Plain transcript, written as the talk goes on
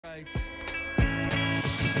right.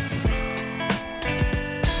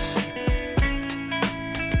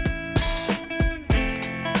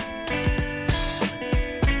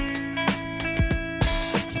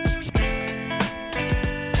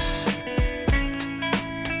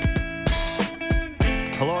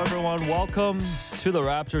 Hello, everyone. Welcome to the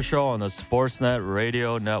Raptor Show on the Sportsnet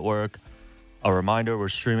Radio Network. A reminder, we're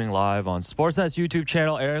streaming live on Sportsnet's YouTube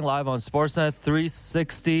channel, airing live on Sportsnet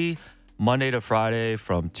 360, Monday to Friday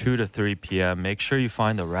from 2 to 3 p.m. Make sure you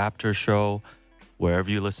find the Raptor Show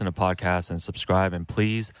wherever you listen to podcasts and subscribe. And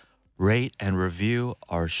please rate and review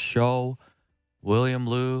our show. William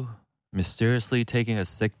Liu mysteriously taking a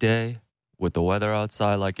sick day with the weather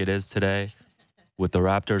outside like it is today, with the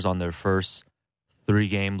Raptors on their first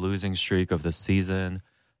 3-game losing streak of the season.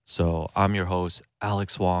 So I'm your host,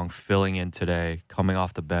 Alex Wong, filling in today, coming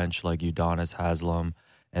off the bench like Udonis Haslem.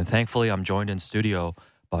 And thankfully, I'm joined in studio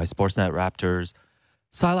by Sportsnet Raptors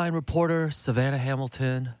sideline reporter Savannah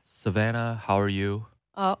Hamilton. Savannah, how are you?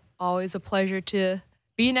 Always a pleasure to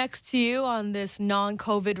be next to you on this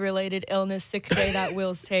non-COVID related illness sick day that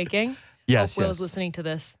Will's taking. Yes, Hope Will's listening to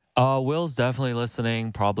this. Will's definitely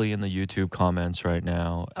listening, probably in the YouTube comments right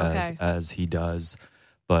now, as he does.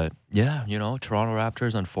 But yeah, Toronto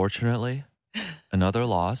Raptors, unfortunately, another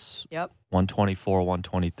loss. Yep.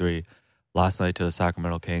 124-123 last night to the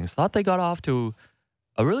Sacramento Kings. Thought they got off to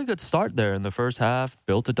a really good start there in the first half,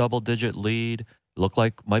 built a double-digit lead. Looked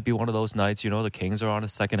like might be one of those nights, the Kings are on a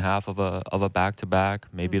second half of a back-to-back.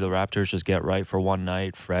 Maybe the Raptors just get right for one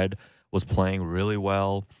night. Fred was playing really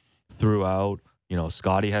well throughout.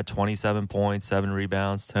 Scotty had 27 points, 7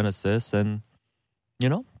 rebounds, 10 assists, and,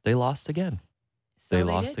 they lost again. They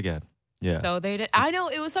lost again. Yeah. So they did. I know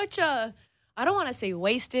it was such a, I don't want to say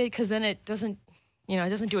wasted because then it doesn't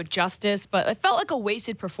do it justice, but it felt like a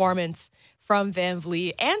wasted performance from Van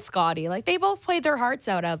Vliet and Scotty. Like they both played their hearts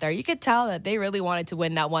out there. You could tell that they really wanted to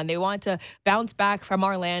win that one. They wanted to bounce back from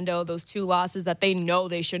Orlando, those 2 losses that they know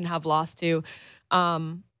they shouldn't have lost to.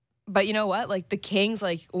 But you know what? Like the Kings,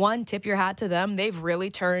 tip your hat to them. They've really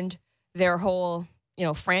turned their whole,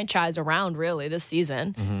 franchise around really this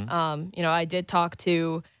season. Mm-hmm. I did talk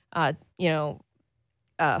to, Fox,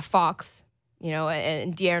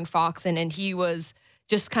 and De'Aaron Fox, and he was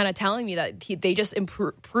just kind of telling me that they just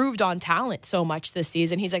improved on talent so much this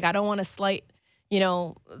season. He's like, I don't want to slight,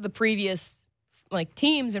 the previous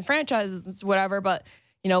teams and franchises, whatever, but,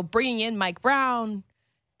 bringing in Mike Brown,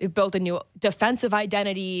 they built a new defensive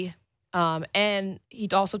identity. And he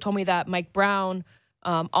also told me that Mike Brown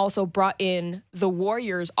also brought in the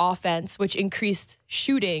Warriors offense, which increased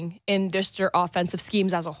shooting in just their offensive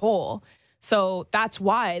schemes as a whole. So that's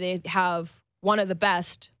why they have one of the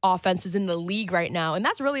best offenses in the league right now. And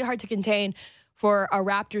that's really hard to contain for a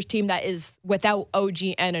Raptors team that is without OG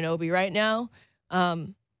Anunoby right now.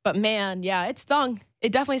 But man, yeah, it stung.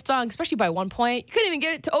 It definitely stung, especially by 1 point. You couldn't even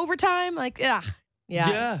get it to overtime. Yeah.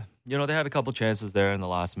 Yeah. They had a couple chances there in the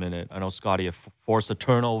last minute. I know Scotty forced a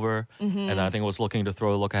turnover, and I think was looking to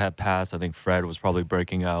throw a look-ahead pass. I think Fred was probably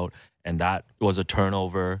breaking out, and that was a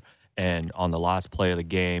turnover. And on the last play of the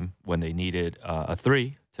game, when they needed a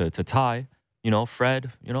 3 to tie,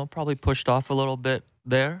 Fred, probably pushed off a little bit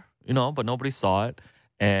there, but nobody saw it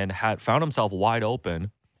and had found himself wide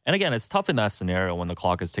open. And again, it's tough in that scenario when the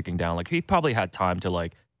clock is ticking down. He probably had time to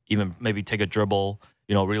even maybe take a dribble,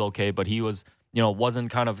 relocate, but he was, wasn't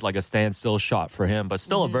kind of like a standstill shot for him, but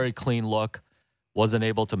still a very clean look, wasn't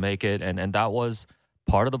able to make it. And that was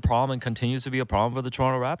part of the problem and continues to be a problem for the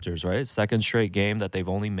Toronto Raptors, right? Second straight game that they've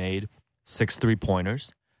only made 6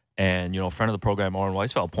 3-pointers. And, friend of the program, Oren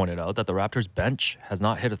Weisfeld, pointed out that the Raptors bench has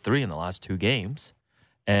not hit a 3 in the last 2 games.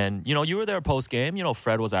 And, you were there post-game.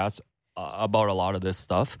 Fred was asked about a lot of this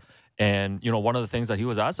stuff. And, one of the things that he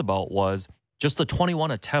was asked about was just the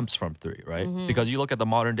 21 attempts from 3, right? Mm-hmm. Because you look at the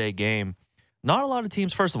modern-day game, not a lot of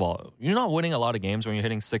teams, first of all, you're not winning a lot of games when you're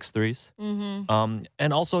hitting 6 threes. Mm-hmm.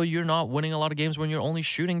 And also, you're not winning a lot of games when you're only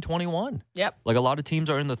shooting 21. Yep. A lot of teams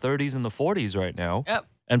are in the 30s and the 40s right now. Yep.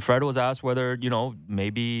 And Fred was asked whether,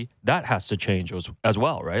 maybe that has to change as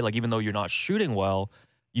well, right? Even though you're not shooting well,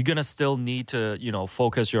 you're going to still need to,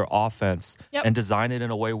 focus your offense and design it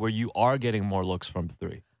in a way where you are getting more looks from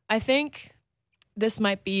 3. I think this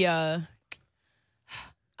might be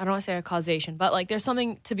I don't want to say a causation, but there's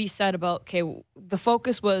something to be said about, the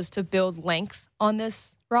focus was to build length on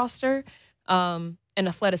this roster and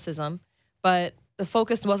athleticism, but the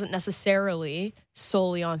focus wasn't necessarily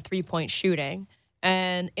solely on 3-point shooting.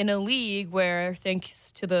 And in a league where,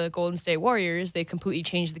 thanks to the Golden State Warriors, they completely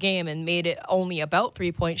changed the game and made it only about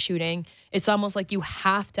 3-point shooting, it's almost like you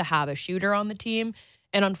have to have a shooter on the team.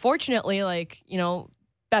 And unfortunately,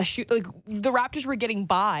 that shoot. Like the Raptors were getting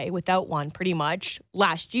by without one pretty much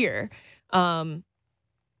last year. And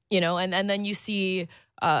then you see,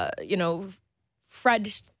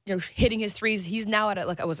 Fred, hitting his threes. He's now at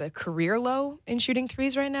a career low in shooting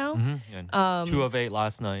threes right now. Mm-hmm. 2 of 8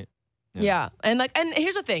 last night. Yeah. And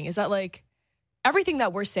here's the thing is that everything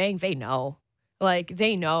that we're saying, they know.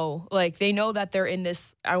 They know that they're in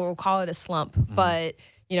this, I will call it a slump, but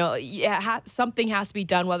something has to be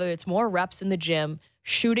done, whether it's more reps in the gym,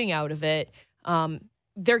 shooting out of it.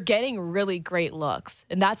 They're getting really great looks.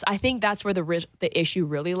 And I think that's where the issue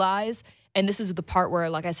really lies. And this is the part where,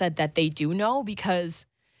 like I said, that they do know, because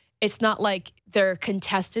it's not like they're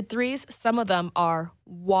contested threes. Some of them are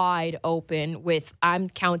wide open with, I'm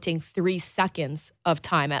counting 3 seconds of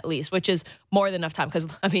time at least, which is more than enough time. Because,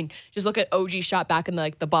 just look at OG's shot back in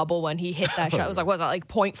the bubble when he hit that shot. It was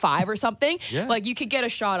 0.5 or something? Yeah. You could get a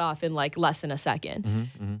shot off in less than a second.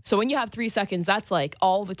 Mm-hmm. So when you have 3 seconds, that's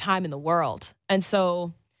all the time in the world. And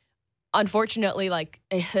so, unfortunately,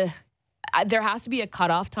 there has to be a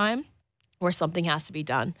cutoff time where something has to be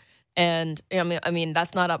done. And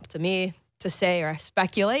that's not up to me to say or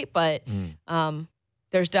speculate, but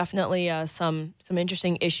there's definitely some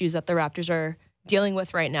interesting issues that the Raptors are dealing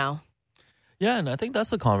with right now. Yeah, and I think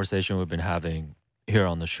that's a conversation we've been having here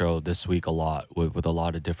on the show this week a lot with a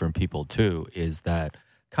lot of different people too, is that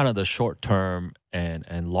kind of the short term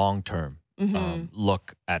and long term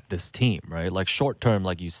look at this team, right? Short term,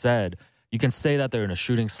 like you said, you can say that they're in a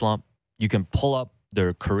shooting slump. You can pull up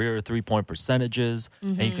their career 3-point percentages,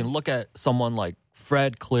 and you can look at someone like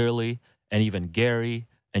Fred clearly, and even Gary,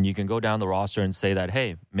 and you can go down the roster and say that,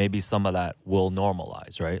 hey, maybe some of that will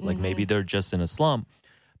normalize, right? Maybe they're just in a slump.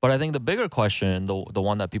 But I think the bigger question, the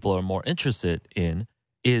one that people are more interested in,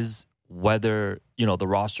 is whether, the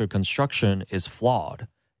roster construction is flawed,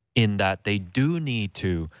 in that they do need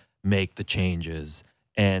to make the changes,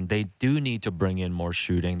 and they do need to bring in more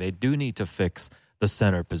shooting. They do need to fix the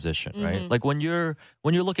center position, right? When you're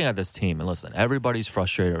looking at this team, and listen, everybody's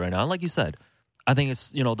frustrated right now. And like you said, I think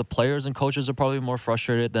it's, the players and coaches are probably more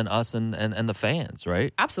frustrated than us and the fans,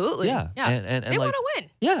 right? Absolutely. Yeah. And they want to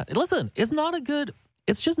win. Yeah. Listen, it's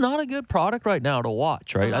just not a good product right now to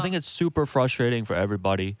watch, right? I think it's super frustrating for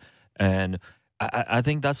everybody. And I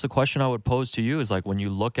think that's the question I would pose to you is when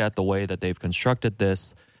you look at the way that they've constructed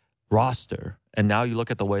this roster, and now you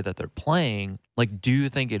look at the way that they're playing, do you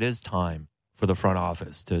think it is time for the front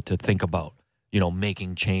office to think about,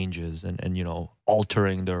 making changes and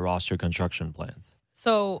altering their roster construction plans?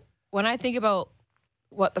 So when I think about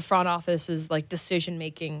what the front office's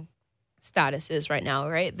decision-making status is right now,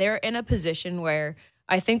 right? They're in a position where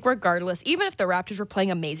I think regardless, even if the Raptors were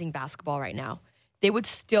playing amazing basketball right now, they would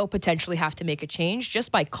still potentially have to make a change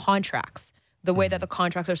just by contracts, the way that the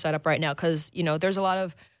contracts are set up right now. Because, there's a lot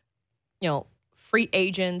of, free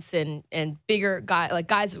agents and bigger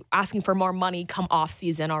guys asking for more money come off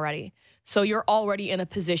season already. So you're already in a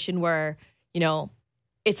position where,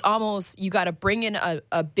 it's almost, you got to bring in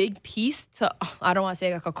a big piece to, I don't want to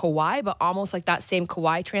say a Kawhi, but almost that same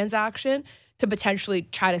Kawhi transaction to potentially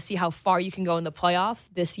try to see how far you can go in the playoffs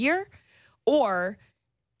this year. Or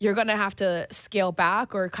you're going to have to scale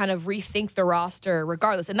back or kind of rethink the roster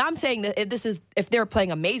regardless. And I'm saying that if they're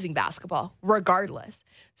playing amazing basketball, regardless.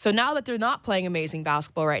 So now that they're not playing amazing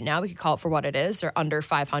basketball right now, we could call it for what it is. They're under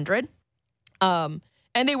 500. And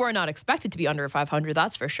they were not expected to be under 500,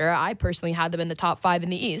 that's for sure. I personally had them in the top 5 in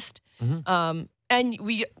the East.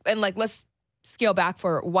 Let's scale back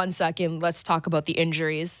for 1 second. Let's talk about the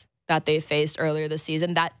injuries that they faced earlier this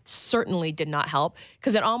season. That certainly did not help,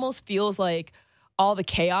 because it almost feels like all the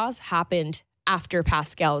chaos happened after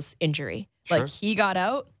Pascal's injury. Sure. He got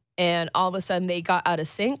out, and all of a sudden they got out of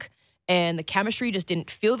sync, and the chemistry just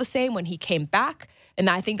didn't feel the same when he came back. And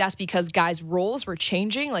I think that's because guys' roles were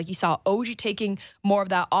changing. You saw OG taking more of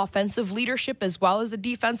that offensive leadership as well as the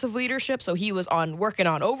defensive leadership. So he was working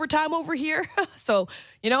on overtime over here. So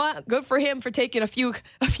you know what? Good for him for taking a few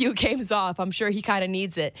games off. I'm sure he kind of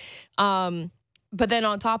needs it. But then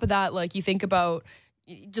on top of that, you think about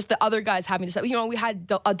just the other guys having to step. We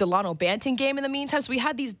had a Delano Banton game in the meantime. So we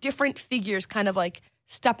had these different figures kind of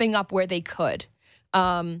stepping up where they could.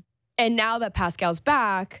 And now that Pascal's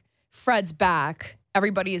back, Fred's back,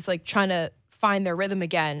 everybody is trying to find their rhythm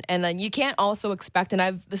again. And then you can't also expect,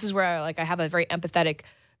 and this is where I have a very empathetic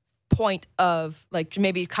point of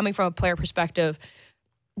maybe coming from a player perspective,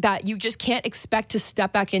 that you just can't expect to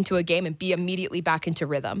step back into a game and be immediately back into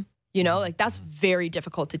rhythm. That's very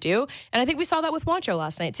difficult to do. And I think we saw that with Juancho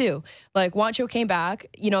last night too. Juancho came back,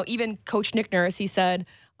 even Coach Nick Nurse, he said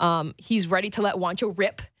he's ready to let Juancho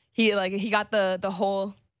rip. He got the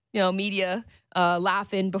whole, media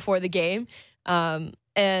laughing before the game.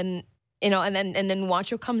 and then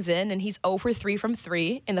Juancho comes in and he's 0 for 3 from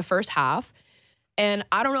 3 in the first half. And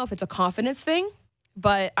I don't know if it's a confidence thing,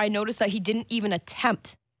 but I noticed that he didn't even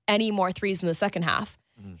attempt any more threes in the second half.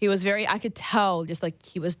 He was I could tell just like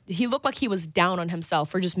he looked like he was down on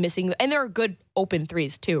himself for just missing. And there are good open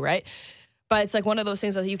threes too, right? But it's like one of those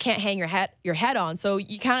things that you can't hang your head on. So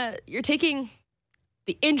you're taking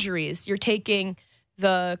the injuries, you're taking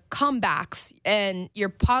the comebacks, and you're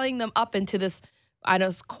piling them up into this, I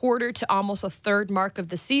know, quarter to almost a third mark of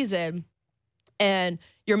the season. And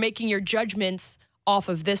you're making your judgments off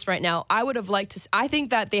of this right now. I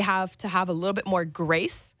think that they have to have a little bit more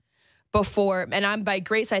grace before, and by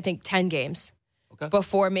grace, I think 10 games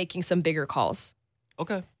before making some bigger calls.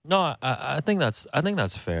 Okay. No, I think that's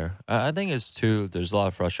fair. I think it's too, there's a lot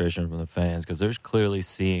of frustration from the fans because they're clearly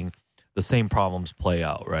seeing the same problems play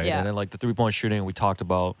out, right? Yeah. And then like the 3-point shooting we talked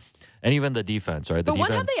about, and even the defense, right? But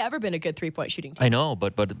when have they ever been a good 3-point shooting team? I know,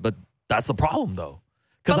 but that's the problem though.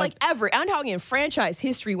 But I'm talking in franchise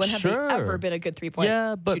history, when have they ever been a good 3-point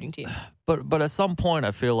shooting team? But at some point,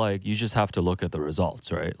 I feel like you just have to look at the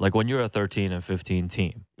results, right? Like when you're a 13 and 15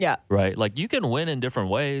 team, right? Like you can win in different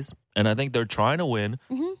ways, and I think they're trying to win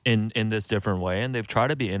in this different way, and they've tried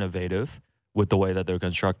to be innovative with the way that they're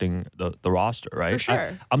constructing the roster, right? For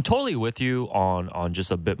sure. I'm totally with you on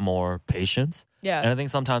just a bit more patience. Yeah. And I think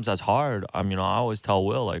sometimes that's hard. I always tell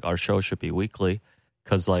Will, like, our show should be weekly.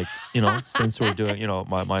 Because, like, since we're doing,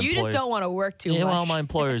 my employers... You just don't want to work too much. Well, my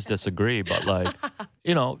employers disagree, but, like,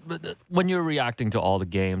 when you're reacting to all the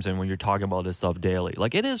games and when you're talking about this stuff daily,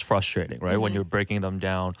 like, it is frustrating, right? When you're breaking them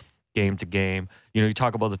down game to game. You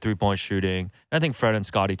talk about the 3-point shooting. And I think Fred and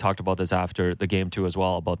Scotty talked about this after the game, too, as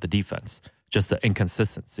well, about the defense. Just the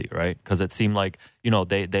inconsistency, right? Because it seemed like,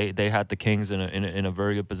 they had the Kings in a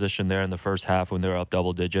very good position there in the first half when they were up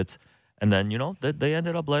double digits. And then, they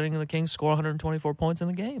ended up letting the Kings score 124 points in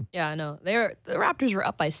the game. Yeah, I know. The Raptors were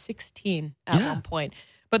up by 16 at one point.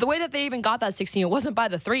 But the way that they even got that 16, it wasn't by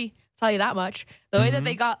the 3, I'll tell you that much. The way that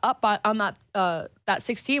they got up on that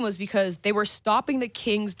 16 was because they were stopping the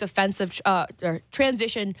Kings' defensive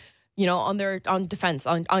transition, on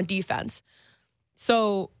defense.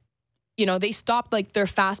 So, they stopped like their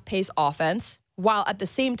fast-paced offense, while at the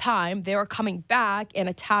same time they were coming back and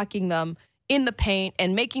attacking them in the paint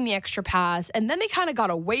and making the extra pass. And then they kind of got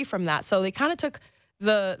away from that. So they kind of took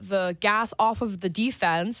the gas off of the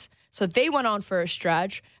defense. So they went on for a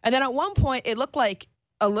stretch. And then at one point, it looked like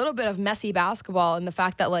a little bit of messy basketball in the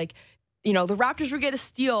fact that, like, the Raptors would get a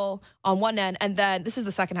steal on one end. And then this is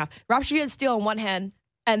the second half. Raptors would get a steal on one hand.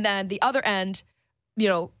 And then the other end,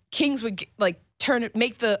 Kings would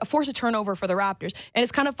force a turnover for the Raptors. And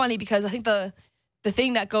it's kind of funny because I think the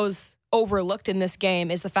thing that goes overlooked in this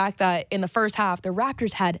game is the fact that in the first half, the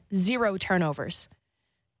Raptors had 0 turnovers.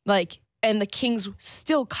 And the Kings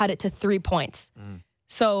still cut it to 3 points.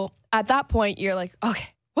 So at that point, you're like, okay,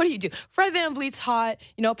 what do you do? Fred VanVleet's hot.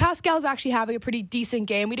 Pascal's actually having a pretty decent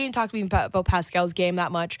game. We didn't talk about Pascal's game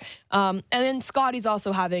that much. And then Scotty's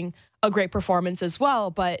also having a great performance as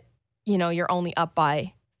well. But, you're only up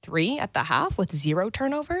by 3 at the half with 0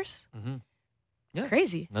 turnovers. Yeah.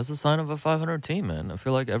 Crazy. That's a sign of a 500 team, man. I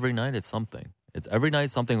feel like every night it's something. It's every night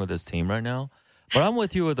something with this team right now. But I'm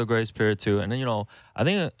with you with the grace period too. And then, I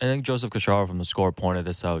think Joseph Kachara from The Score pointed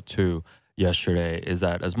this out too yesterday, is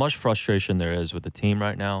that as much frustration there is with the team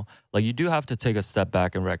right now, like, you do have to take a step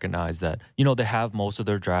back and recognize that, they have most of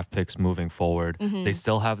their draft picks moving forward. They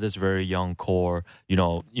still have this very young core,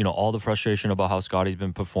 all the frustration about how Scotty's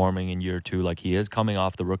been performing in year 2, like he is coming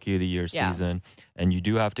off the Rookie of the Year season, and you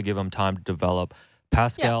do have to give him time to develop.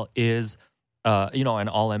 Pascal is, an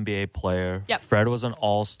all-NBA player. Yep. Fred was an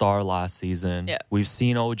all-star last season. Yep. We've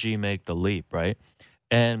seen OG make the leap, right?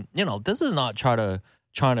 And, this is not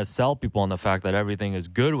trying to sell people on the fact that everything is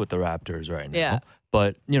good with the Raptors right now. Yeah.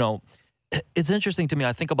 But, it's interesting to me.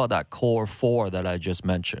 I think about that core 4 that I just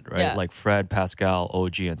mentioned, right? Yeah. Like Fred, Pascal,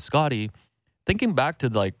 OG, and Scotty. Thinking back to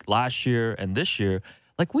like last year and this year,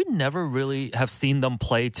 like we never really have seen them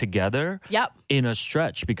play together in a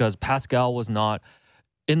stretch because Pascal was not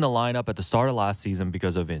in the lineup at the start of last season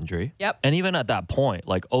because of injury. And even at that point,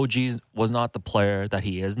 like OG was not the player that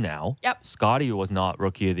he is now. Scotty was not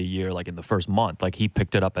Rookie of the Year like in the first month. Like he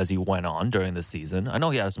picked it up as he went on during the season. I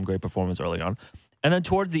know he had some great performance early on. And then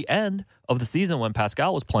towards the end of the season when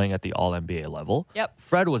Pascal was playing at the All-NBA level,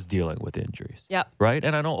 Fred was dealing with injuries. Right?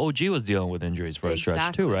 And I know OG was dealing with injuries for a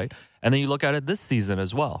stretch too, right? And then you look at it this season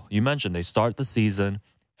as well. You mentioned they start the season,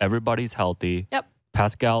 everybody's healthy.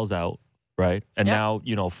 Pascal's out. Right. And now,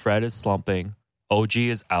 Fred is slumping. OG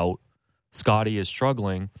is out. Scotty is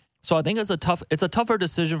struggling. So I think it's a tougher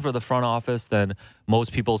decision for the front office than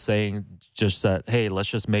most people saying just that, hey, let's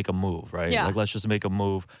just make a move, right? Yeah. Like, let's just make a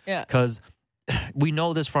move. Yeah. Because we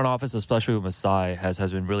know this front office, especially with Masai, has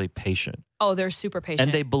been really patient. Oh, they're super patient.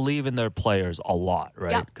 And they believe in their players a lot,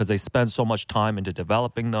 right? Because they spend so much time into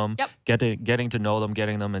developing them, getting to know them,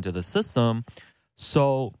 getting them into the system.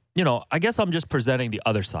 So, I guess I'm just presenting the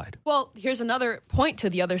other side. Well, here's another point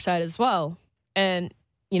to the other side as well. And,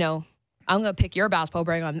 I'm going to pick your basketball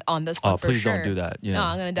brain on this one for please sure. don't do that. Yeah. No,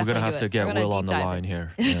 I'm going to definitely We're going to have to get Will on the line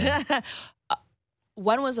here. Yeah.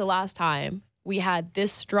 When was the last time we had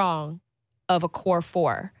this strong of a core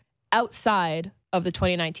four outside of the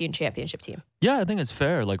 2019 championship team? Yeah, I think it's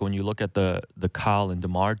fair. Like when you look at the Kyle and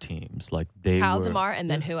DeMar teams, like Kyle, were, DeMar, and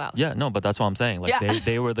then who else? Yeah, no, but that's what I'm saying. Like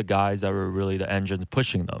they were the guys that were really the engines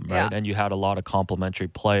pushing them, right? Yeah. And you had a lot of complementary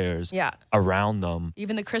players around them.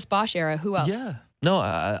 Even the Chris Bosh era, who else? Yeah. No,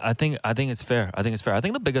 I think it's fair. I think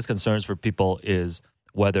the biggest concerns for people is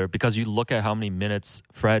whether, because you look at how many minutes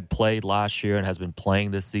Fred played last year and has been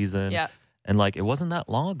playing this season. Yeah. And like, it wasn't that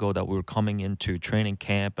long ago that we were coming into training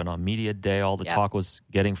camp and on media day, all the talk was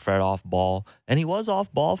getting Fred off ball. And he was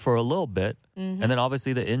off ball for a little bit. Mm-hmm. And then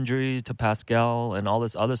obviously the injury to Pascal and all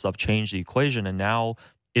this other stuff changed the equation. And now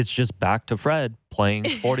it's just back to Fred playing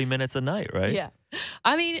 40 minutes a night, right? Yeah.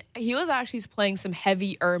 I mean, he was actually playing some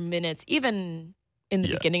heavier minutes, even in the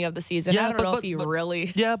beginning of the season. I don't know if he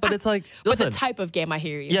really... Yeah, but it's like... Listen, but the type of game, I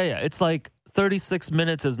hear you. Yeah. It's like 36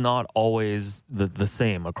 minutes is not always the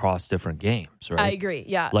same across different games, right? I agree,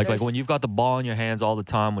 yeah. Like when you've got the ball in your hands all the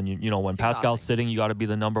time, when when Pascal's sitting, you got to be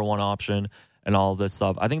the number one option and all of this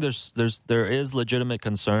stuff. I think there is legitimate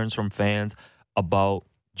concerns from fans about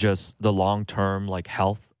just the long-term like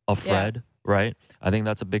health of Fred, right? I think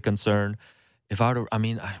that's a big concern.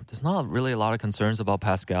 There's not really a lot of concerns about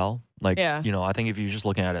Pascal. Like, I think if you're just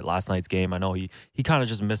looking at it last night's game, I know he kind of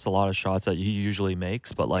just missed a lot of shots that he usually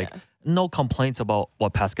makes, but no complaints about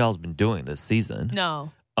what Pascal's been doing this season.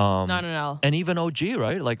 No. No. And even OG,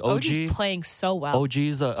 right? Like OG's playing so well.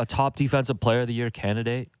 OG's a top defensive player of the year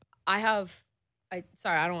candidate.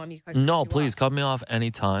 Sorry, I don't want me to cut No, please cut me off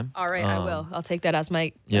anytime. All right, I will. I'll take that as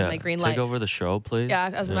my green light. Take over the show, please. Yeah,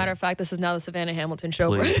 as a matter of fact, this is now the Savannah Hamilton show.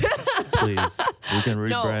 Please. Please. We can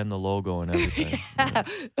rebrand the logo and everything. Yeah.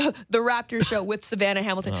 The Raptors show with Savannah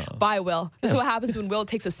Hamilton. Bye, Will. This is what happens when Will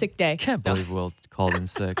takes a sick day. Can't believe Will called in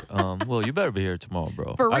sick. Will, you better be here tomorrow,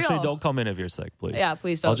 bro. For real. Actually, don't come in if you're sick, please. Yeah,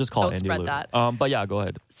 please don't. I'll just call don't Andy spread Lou. that. But yeah, go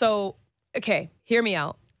ahead. So, okay, hear me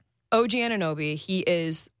out. OG Anunoby, he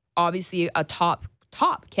is obviously a top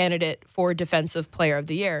candidate for Defensive Player of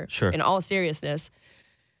the Year. Sure. In all seriousness,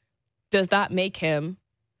 does that make him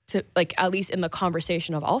to at least in the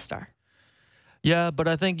conversation of All-Star? Yeah, but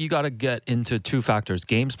I think you got to get into two factors: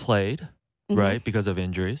 games played, right, because of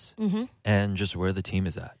injuries, and just where the team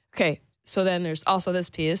is at. Okay, so then there's also this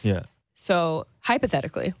piece. Yeah. So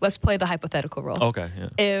hypothetically, let's play the hypothetical role. Okay. Yeah.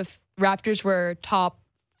 If Raptors were top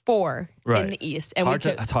 4 in the East, and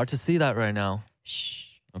it's hard to see that right now. Shh.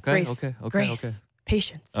 Okay. Grace. Okay.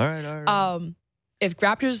 Patience. All right. If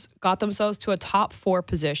Raptors got themselves to a top 4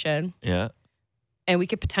 position, and we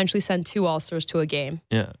could potentially send 2 All-Stars to a game,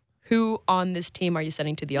 who on this team are you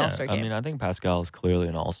sending to the All-Star game? I mean, I think Pascal is clearly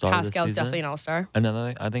an All-Star. Pascal's definitely an All-Star. And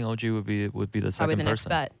then I think OG would be the second Probably the person.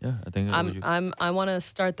 next bet. Yeah, I think. I want to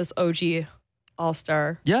start this OG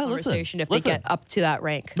All-Star conversation if they get up to that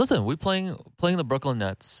rank. Listen, we're playing the Brooklyn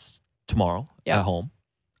Nets tomorrow at home.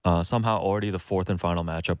 Somehow already the 4th and final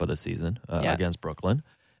matchup of the season against Brooklyn.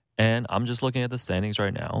 And I'm just looking at the standings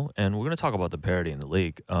right now, and we're going to talk about the parity in the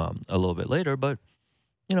league a little bit later, but,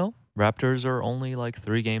 Raptors are only like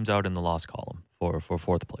 3 games out in the loss column for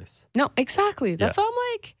 4th place. No, exactly. That's why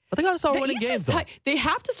I'm like... But they got to start winning games. They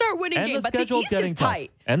have to start winning games, but the East is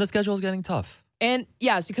tight. And the schedule is getting tough. And,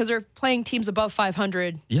 it's because they're playing teams above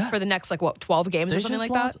 500 for the next, 12 games or something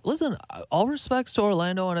like that. Listen, all respects to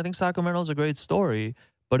Orlando, and I think Sacramento's a great story,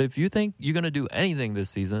 but if you think you're going to do anything this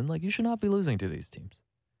season, you should not be losing to these teams.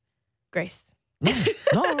 Grace.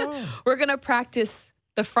 No. We're going to practice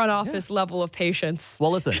the front office level of patience.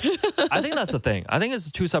 Well, listen, I think that's the thing. I think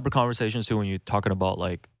it's 2 separate conversations, too, when you're talking about,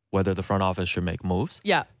 whether the front office should make moves.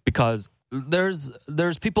 Yeah. Because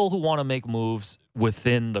there's people who want to make moves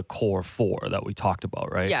within the core 4 that we talked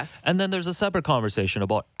about, right? Yes. And then there's a separate conversation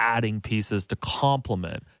about adding pieces to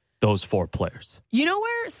complement those 4 players. You know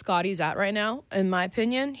where Scotty's at right now, in my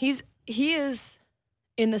opinion? He is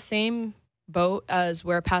in the same boat as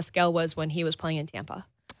where Pascal was when he was playing in Tampa.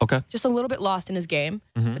 Okay. Just a little bit lost in his game,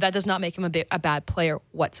 but that does not make him a bad player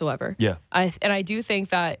whatsoever. Yeah. I do think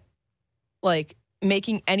that,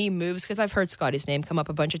 making any moves, because I've heard Scotty's name come up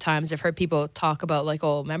a bunch of times. I've heard people talk about like,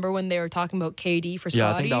 oh, remember when they were talking about KD for Scotty?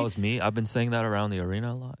 Yeah, I think that was me. I've been saying that around the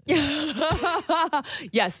arena a lot. Yeah.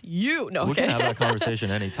 Yes, you. No, we okay. can have that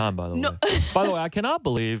conversation anytime, by the way. By the way, I cannot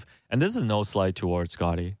believe, and this is no slight towards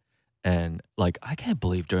Scotty, and like I can't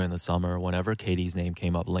believe during the summer, whenever KD's name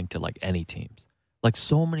came up linked to like any teams, like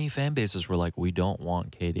so many fan bases were like, we don't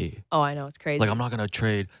want KD. Oh, I know, it's crazy. Like I'm not gonna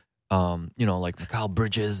trade, like Mikal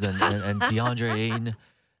Bridges and DeAndre Ayton,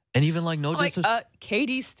 and even like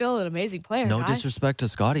KD's still an amazing player. No guys. disrespect to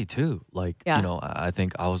Scotty too. Like Yeah. I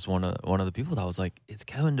think I was one of the people that was like, it's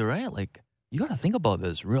Kevin Durant. Like you got to think about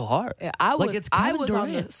this real hard. Yeah, I was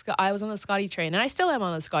on the Scotty train, and I still am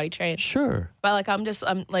on the Scotty train. Sure, but like I'm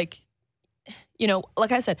like,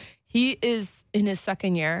 like I said, he is in his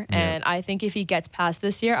second year, and I think if he gets past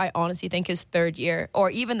this year, I honestly think his third year, or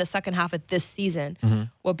even the second half of this season,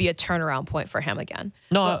 will be a turnaround point for him again.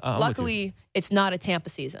 No, luckily, it's not a Tampa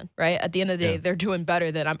season, right? At the end of the day, they're doing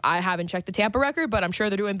better than I haven't checked the Tampa record, but I'm sure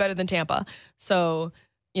they're doing better than Tampa. So,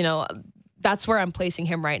 that's where I'm placing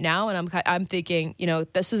him right now, and I'm thinking,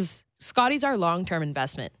 this is Scotty's our long-term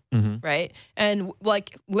investment, right? And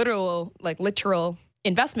like literal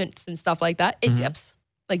investments and stuff like that, it dips.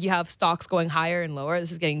 Like you have stocks going higher and lower.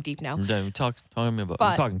 This is getting deep now. We're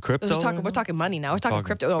talking crypto. We're talking money now. We're talking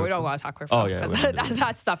crypto. No, we don't want to talk crypto. Oh yeah, because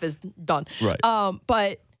that stuff is done. Right.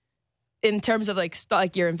 But in terms of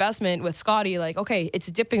like your investment with Scotty, like okay, it's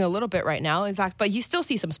dipping a little bit right now. In fact, but you still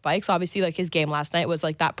see some spikes. Obviously, like his game last night was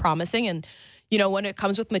like that promising. And when it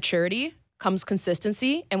comes with maturity, comes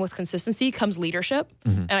consistency, and with consistency comes leadership.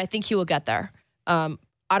 And I think he will get there.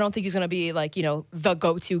 I don't think he's going to be like, the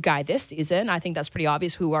go-to guy this season. I think that's pretty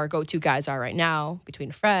obvious who our go-to guys are right now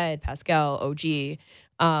between Fred, Pascal, OG.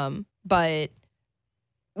 But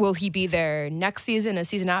will he be there next season and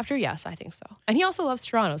season after? Yes, I think so. And he also loves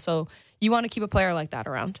Toronto. So you want to keep a player like that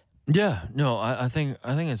around. Yeah, no, I think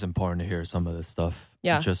it's important to hear some of this stuff.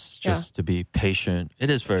 Yeah. Just to be patient. It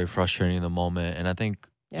is very frustrating in the moment. And I think,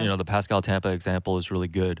 the Pascal Tampa example is really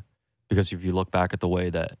good. Because if you look back at the way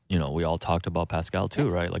that, we all talked about Pascal too,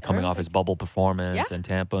 right? Like coming off his bubble performance and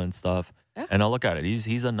Tampa and stuff. Yeah. And I'll look at it.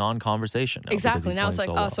 He's a non-conversation now. Exactly. Now it's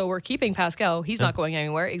like, so we're keeping Pascal. He's not going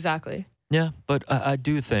anywhere. Exactly. Yeah. But I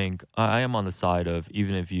do think I am on the side of,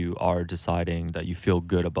 even if you are deciding that you feel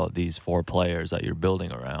good about these 4 players that you're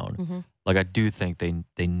building around, like I do think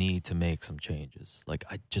they need to make some changes. Like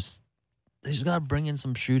they just got to bring in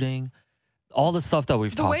some shooting. All the stuff that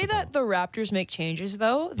we've talked about. The way that the Raptors make changes,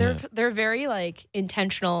 though, they're very like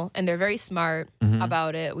intentional and they're very smart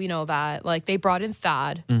about it. We know that. Like they brought in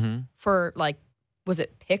Thad for like, was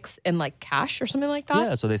it picks and like cash or something like that?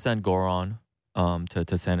 Yeah, so they sent Goran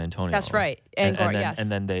to San Antonio. That's right, and Goran, yes.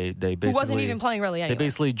 And then they basically who wasn't even playing really anyway. They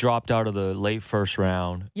basically dropped out of the late first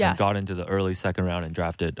round and got into the early second round and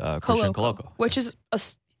drafted Christian Koloko, which is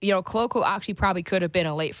Koloko actually probably could have been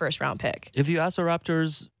a late first round pick. If you ask the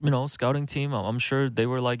Raptors, scouting team, I'm sure they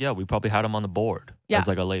were like, yeah, we probably had him on the board as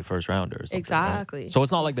like a late first rounder or something. Exactly. Right? So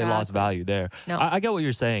it's not like they lost value there. No. I get what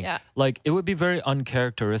you're saying. Yeah. Like it would be very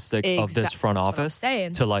uncharacteristic of this front office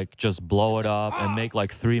to like just blow it up and make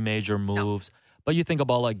like 3 major moves. No. But you think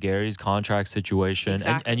about like Gary's contract situation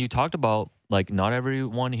and you talked about like not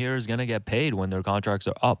everyone here is going to get paid when their contracts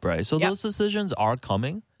are up, right? So those decisions are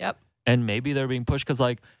coming. Yep. And maybe they're being pushed because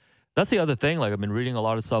like, that's the other thing. Like I've been reading a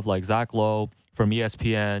lot of stuff like Zach Lowe from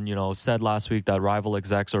ESPN, said last week that rival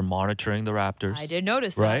execs are monitoring the Raptors. I did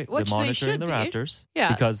notice that. Right? Which they're monitoring they should the be. Raptors.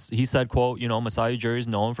 Yeah. Because he said, quote, Masai Ujiri is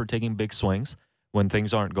known for taking big swings when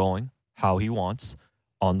things aren't going how he wants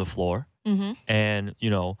on the floor. And,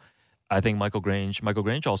 I think Michael Grange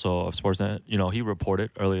also of Sportsnet, he reported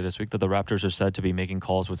earlier this week that the Raptors are said to be making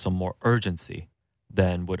calls with some more urgency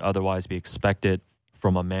than would otherwise be expected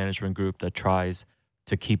from a management group that tries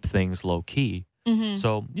to keep things low key.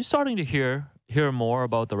 So you're starting to hear more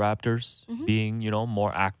about the Raptors being,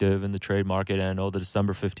 more active in the trade market. And I know the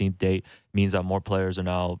December 15th date means that more players are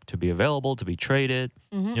now to be available, to be traded.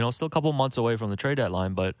 Still a couple months away from the trade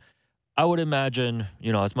deadline, but I would imagine,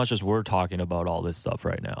 as much as we're talking about all this stuff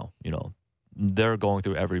right now, they're going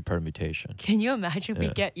through every permutation. Can you imagine we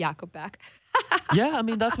get Jakob back? Yeah, I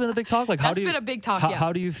mean, that's been a big talk. Like, that's been a big talk,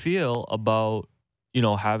 How do you feel about,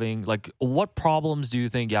 having, like, what problems do you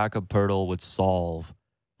think Jakob Poeltl would solve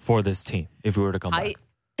for this team if we were to come back?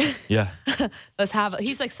 Yeah.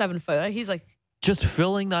 He's like 7 foot. He's like. Just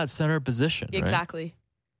filling that center position. Exactly.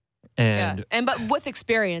 Right? But with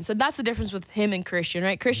experience. And that's the difference with him and Christian,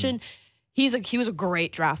 right? Christian, he was a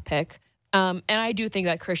great draft pick. And I do think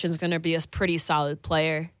that Christian's going to be a pretty solid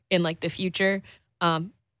player in like the future.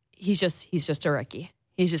 He's just a rookie.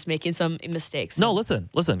 He's just making some mistakes. No, listen.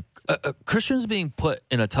 Christian's being put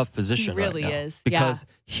in a tough position. He really right now is. because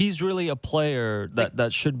he's really a player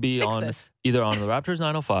that should be either on the Raptors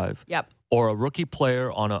 905. Yep. Or a rookie player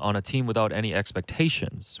on a team without any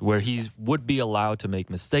expectations, where he would be allowed to make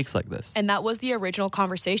mistakes like this. And that was the original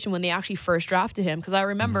conversation when they actually first drafted him. Because I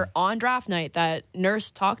remember on draft night that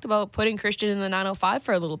Nurse talked about putting Christian in the 905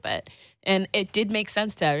 for a little bit. And it did make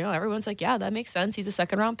sense to everyone's like, yeah, that makes sense. He's a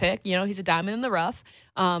second-round pick. He's a diamond in the rough.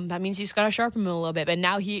 That means you just got to sharpen him a little bit. But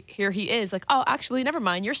now here he is like, oh, actually, never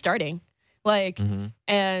mind. You're starting. And,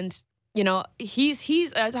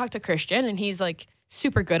 he's I talked to Christian, and he's like,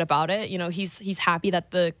 super good about it. He's happy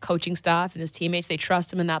that the coaching staff and his teammates, they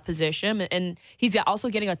trust him in that position. And he's also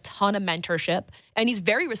getting a ton of mentorship. And he's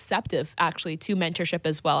very receptive, actually, to mentorship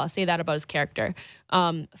as well. I'll say that about his character.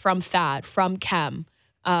 From Thad, from Kem.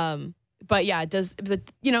 But yeah,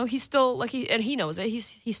 he's still and he knows it.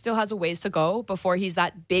 He still has a ways to go before he's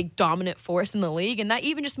that big dominant force in the league. And that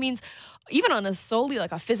even just means even on a solely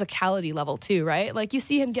like a physicality level too, right? Like you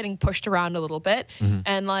see him getting pushed around a little bit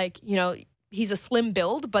and he's a slim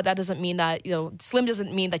build, but that doesn't mean that, slim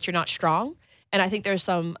doesn't mean that you're not strong. And I think there's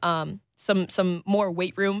some more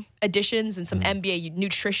weight room additions and some NBA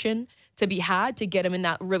nutrition to be had to get him in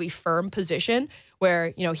that really firm position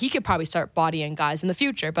where, he could probably start bodying guys in the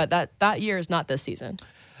future, but that year is not this season.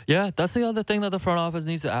 Yeah, that's the other thing that the front office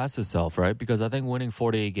needs to ask itself, right? Because I think winning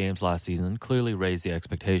 48 games last season clearly raised the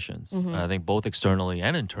expectations. I think both externally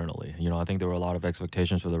and internally. I think there were a lot of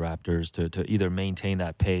expectations for the Raptors to either maintain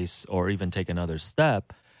that pace or even take another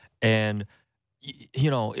step. And,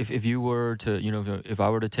 if you were to, if I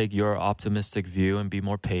were to take your optimistic view and be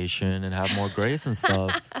more patient and have more grace and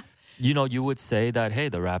stuff, you would say that, hey,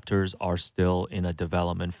 the Raptors are still in a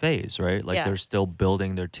development phase, right? Like they're still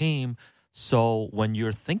building their team. So when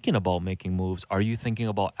you're thinking about making moves, are you thinking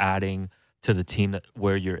about adding to the team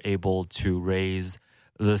where you're able to raise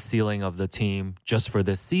the ceiling of the team just for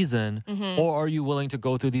this season? Or are you willing to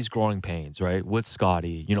go through these growing pains, right? With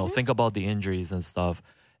Scotty, think about the injuries and stuff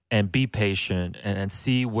and be patient and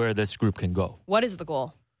see where this group can go. What is the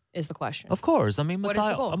goal? Is the question. Of course. I mean, what is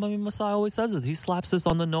the goal? Masai always says it. He slaps this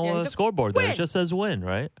on the Noah scoreboard there. It just says win,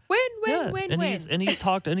 right? Win. He's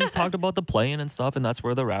talked about the play-in and stuff, and that's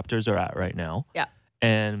where the Raptors are at right now. Yeah.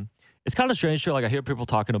 And it's kind of strange too. Like I hear people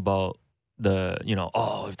talking about if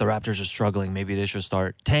the Raptors are struggling, maybe they should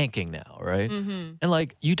start tanking now, right? And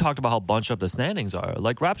like you talked about how bunched up the standings are.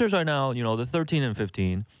 Like Raptors right now, they're 13 and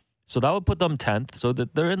 15, so that would put them 10th, so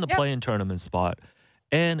that they're in the play-in tournament spot.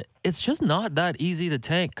 And it's just not that easy to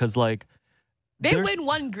tank because, like, they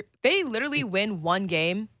literally win one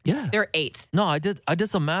game. Yeah, they're 8th. No, I did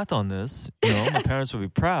some math on this. My parents would be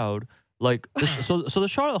proud. Like, so the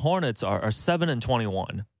Charlotte Hornets are 7 and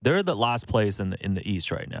 21. They're the last place in the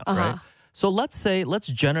East right now, right? So let's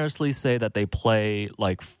generously say that they play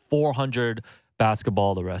like 400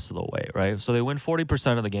 basketball the rest of the way, right? So they win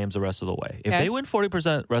 40% of the games the rest of the way. If they win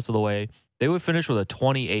 40% rest of the way, they would finish with a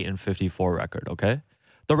 28 and 54 record. Okay.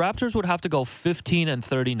 The Raptors would have to go 15 and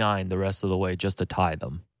 39 the rest of the way just to tie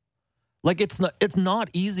them. Like it's not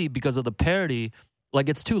easy because of the parity. Like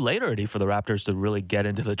it's too late already for the Raptors to really get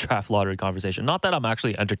into the draft lottery conversation. Not that I'm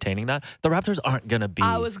actually entertaining that. The Raptors aren't gonna be.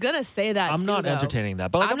 I was gonna say that. I'm not entertaining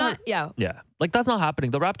that, but like, I'm not. Yeah. Like that's not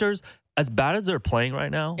happening. The Raptors, as bad as they're playing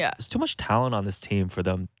right now, there's too much talent on this team for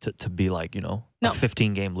them to be like a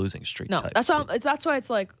 15-game losing streak. No, type. That's why it's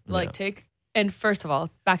like take. And first of all,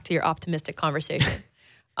 back to your optimistic conversation.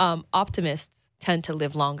 Optimists tend to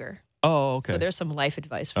live longer. Oh, okay. So there's some life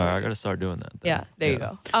advice for you. I got to start doing that. Then. Yeah, there you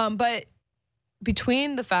go. But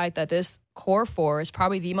between the fact that this core four is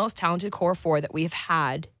probably the most talented core four that we've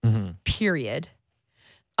had, period,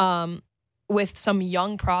 with some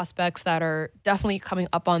young prospects that are definitely coming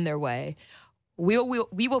up on their way, we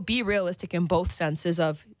will be realistic in both senses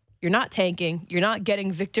of you're not tanking, you're not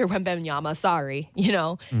getting Victor Wembanyama, sorry,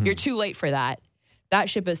 you're too late for that. That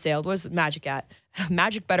ship has sailed. Where's Magic at?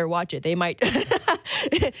 Magic better watch it. They might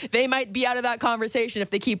they might be out of that conversation if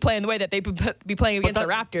they keep playing the way that they be playing against the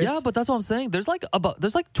Raptors. Yeah, but that's what I'm saying. There's like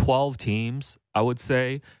 12 teams, I would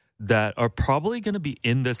say, that are probably going to be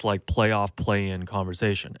in this like playoff play-in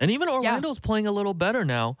conversation. And even Orlando's playing a little better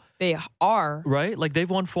now. They are. Right? Like they've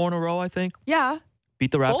won 4 in a row, I think. Yeah.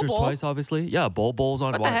 Beat the Raptors twice, obviously. Yeah, Bol-Bol's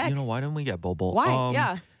on. What the heck? Why didn't we get Bol-Bol?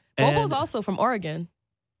 Why? Bol-Bol's also from Oregon.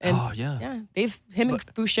 And him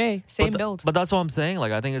and Boucher, same build. But that's what I'm saying.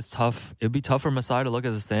 Like, I think it's tough. It'd be tough for Masai to look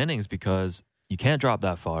at the standings because you can't drop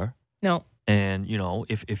that far. No. And,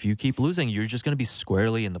 if you keep losing, you're just going to be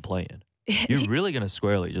squarely in the play-in. You're really going to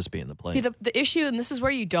squarely just be in the play-in. See, the issue, and this is where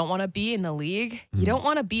you don't want to be in the league, you don't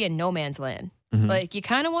want to be in no man's land. Like, you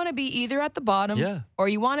kind of want to be either at the bottom or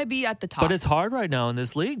you want to be at the top. But it's hard right now in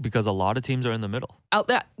this league because a lot of teams are in the middle.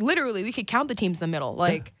 Literally, we could count the teams in the middle.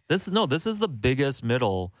 Like this is the biggest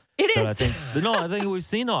middle. It is. I think we've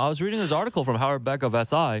seen. I was reading this article from Howard Beck of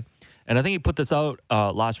SI, and I think he put this out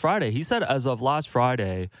last Friday. He said as of last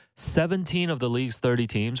Friday, 17 of the league's 30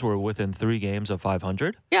 teams were within 3 games of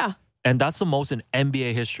 500. Yeah. And that's the most in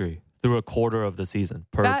NBA history through a quarter of the season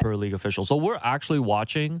per league official. So we're actually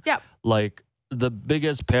watching like the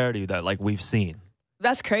biggest parity that like we've seen.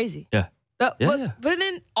 That's crazy. Yeah. But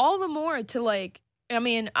then all the more to like, I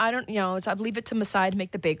mean, I don't, I leave it to Masai to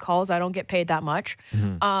make the big calls. I don't get paid that much.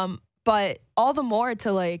 But all the more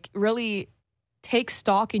to like really take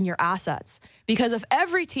stock in your assets. Because if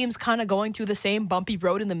every team's kind of going through the same bumpy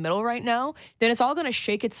road in the middle right now, then it's all going to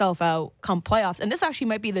shake itself out come playoffs. And this actually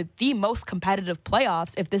might be the most competitive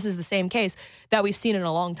playoffs, if this is the same case, that we've seen in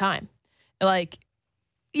a long time. Like,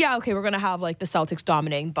 yeah, okay, we're going to have like the Celtics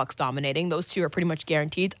dominating, Bucks dominating. Those two are pretty much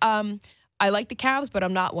guaranteed. I like the Cavs, but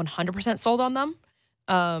I'm not 100% sold on them.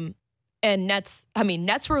 And Nets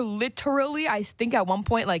were literally, I think at one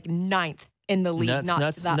point, like 9th in the league.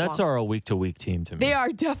 Nets are a week-to-week team to me. They are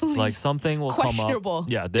definitely like something will questionable. Come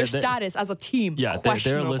up. Yeah, their status as a team. Yeah,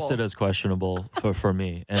 they're listed as questionable for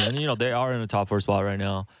me. And they are in a top 4 spot right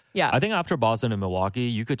now. Yeah. I think after Boston and Milwaukee,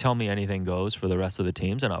 you could tell me anything goes for the rest of the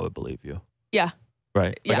teams and I would believe you. Yeah.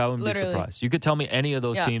 Right. Like yeah, I wouldn't literally. be surprised. You could tell me any of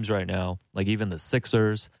those teams right now, like even the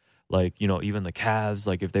Sixers, like, even the Cavs,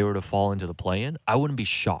 like if they were to fall into the play-in, I wouldn't be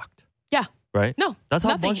shocked. Yeah. Right? No. That's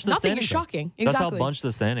how bunched the nothing standings is shocking. are. Exactly. That's how bunched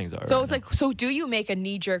the standings are. So right it's now. like, so do you make a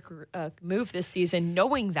knee-jerk move this season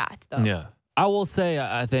knowing that, though? Yeah. I will say,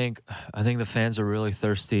 I think the fans are really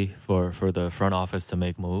thirsty for the front office to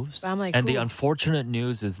make moves. But I'm like, and the unfortunate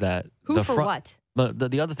news is that what?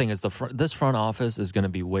 But the other thing is this front office is going to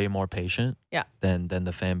be way more patient than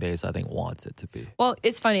the fan base I think wants it to be. Well,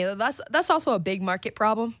 it's funny. That's also a big market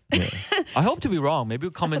problem. Yeah. I hope to be wrong. Maybe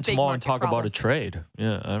we'll come in tomorrow and talk problem. about a trade.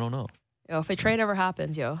 Yeah, I don't know. If a trade ever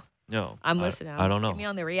happens, I'm listening. I don't know. Get me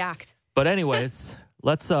on the React. But anyways,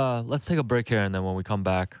 let's take a break here, and then when we come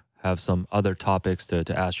back, have some other topics to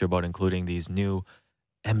ask you about, including these new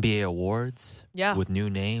NBA awards with new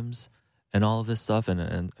names and all of this stuff and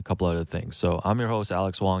a couple other things. So I'm your host,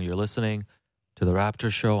 Alex Wong. You're listening to The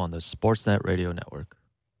Raptors Show on the Sportsnet Radio Network.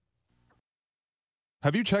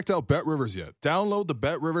 Have you checked out BetRivers yet? Download the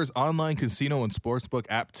BetRivers online casino and sportsbook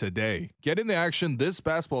app today. Get in the action this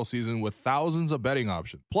basketball season with thousands of betting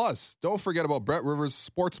options. Plus, don't forget about BetRivers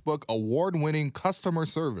Sportsbook award-winning customer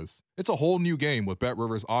service. It's a whole new game with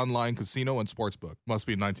BetRivers online casino and sportsbook. Must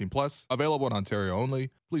be 18 plus. Available in Ontario only.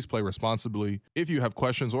 Please play responsibly. If you have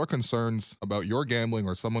questions or concerns about your gambling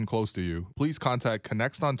or someone close to you, please contact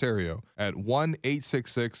Connect Ontario at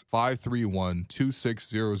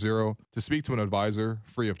 1-866-531-2600 to speak to an advisor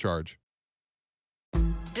free of charge.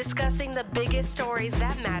 Discussing the biggest stories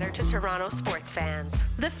that matter to Toronto sports fans.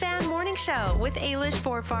 The Fan Morning Show with Ailish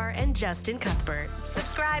Forfar and Justin Cuthbert.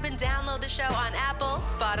 Subscribe and download the show on Apple,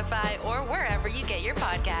 Spotify, or wherever you get your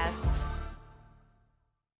podcasts.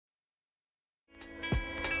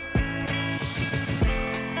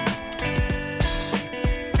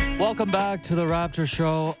 Welcome back to the Raptor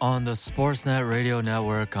Show on the Sportsnet Radio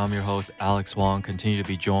Network. I'm your host, Alex Wong. Continue to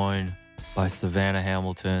be joined by Savannah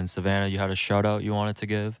Hamilton. Savannah, you had a shout out you wanted to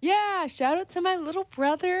give? Yeah, shout out to my little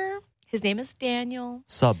brother. His name is Daniel.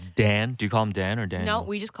 Sup, Dan? Do you call him Dan or Daniel? No,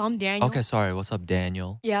 we just call him Daniel. Okay, sorry. What's up,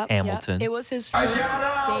 Daniel? Yeah, Hamilton. It was his first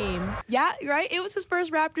game. Yeah, right. It was his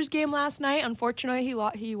first Raptors game last night. Unfortunately,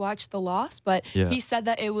 he watched the loss, but he said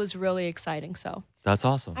that it was really exciting. So that's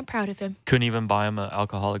awesome. I'm proud of him. Couldn't even buy him an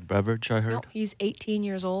alcoholic beverage, I heard. No, he's 18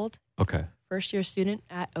 years old. Okay. First year student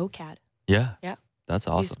at OCAD. Yeah. Yeah. That's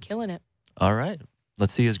awesome. He's killing it. All right.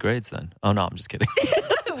 Let's see his grades then. Oh, no, I'm just kidding.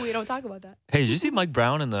 We don't talk about that. Hey, did you see Mike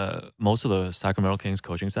Brown and most of the Sacramento Kings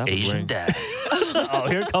coaching staff? Asian dad. Oh,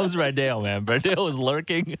 here comes Brandale, man. Brandale was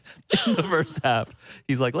lurking in the first half.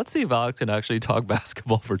 He's like, let's see if Alex can actually talk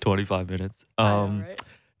basketball for 25 minutes. I know, right?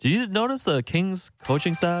 Did you notice the Kings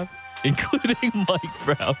coaching staff, including Mike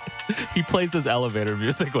Brown? He plays this elevator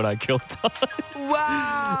music when I kill time.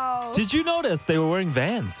 Wow. Did you notice they were wearing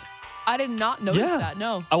Vans? I did not notice that,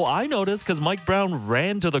 no. Oh, I noticed because Mike Brown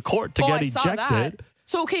ran to the court to get ejected.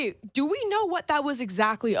 So, okay, do we know what that was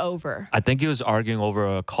exactly over? I think he was arguing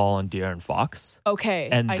over a call on De'Aaron Fox. Okay.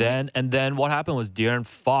 And then what happened was De'Aaron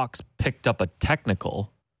Fox picked up a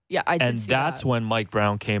technical. Yeah, I did and see that's that. when Mike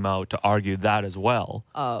Brown came out to argue that as well.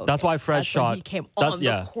 Oh, okay. That's why Fred shot. He came on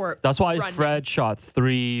the court. That's why running. Fred shot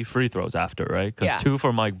 3 free throws after, right? Because 2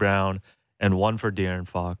 for Mike Brown and 1 for De'Aaron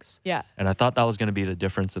Fox. Yeah. And I thought that was going to be the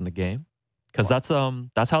difference in the game. Because that's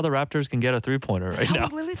how the Raptors can get a 3-pointer right now.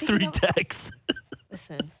 3 decks.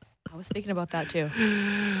 Listen, I was thinking about that too.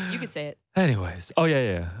 You could say it. Anyways,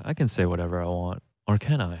 yeah. I can say whatever I want. Or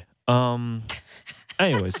can I?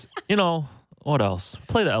 Anyways, what else?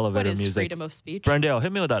 Play the elevator What is music. freedom of speech? Brendale,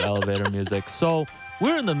 hit me with that elevator music. So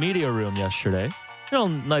we were in the media room yesterday.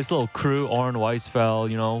 Nice little crew. Oren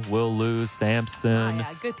Weisfeld, Will Lou, Sampson.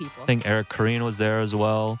 Yeah, good people. I think Eric Koreen was there as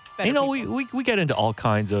well. Better We get into all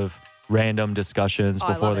kinds of random discussions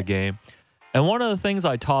before the game. And one of the things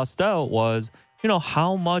I tossed out was,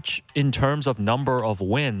 how much in terms of number of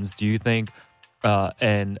wins do you think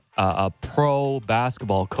a pro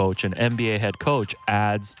basketball coach, an NBA head coach,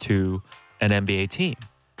 adds to an NBA team?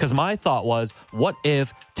 Because my thought was, what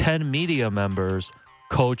if 10 media members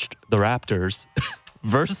coached the Raptors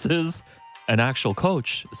versus an actual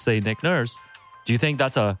coach, say Nick Nurse? Do you think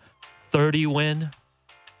that's a 30-win,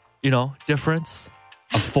 difference?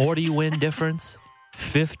 A 40-win difference?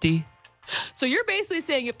 50? So you're basically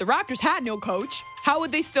saying if the Raptors had no coach, how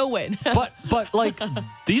would they still win? but like,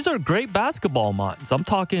 these are great basketball minds. I'm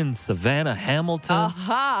talking Savannah Hamilton.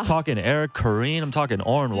 Talking Eric Koreen. I'm talking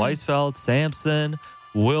Oren Weisfeld, Sampson,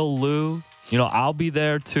 Will Lou. I'll be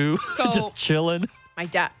there too, just chilling. My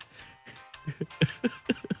dad.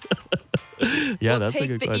 Yeah, that's a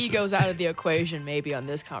good question. Take the egos out of the equation maybe on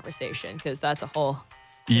this conversation, because that's a whole...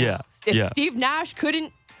 Yeah. If Steve Nash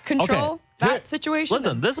couldn't control that situation...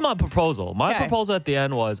 Listen, this is my proposal. My proposal at the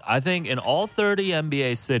end was, I think in all 30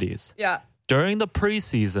 NBA cities, during the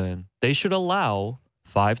preseason, they should allow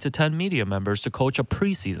 5 to 10 media members to coach a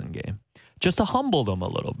preseason game. Just to humble them a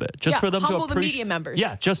little bit. Just for them to humble the media members.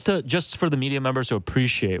 Yeah, just for the media members to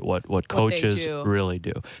appreciate what coaches really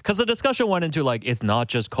do. Because the discussion went into, like, it's not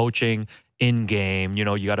just coaching in game. You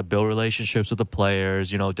got to build relationships with the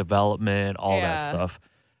players, development, all that stuff.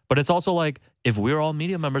 But it's also like, if we're all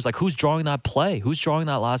media members, like, who's drawing that play? Who's drawing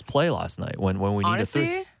that last play last night when we need a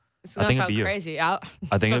 3? It's going to sound crazy. I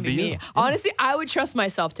think it'd be you. Honestly, I would trust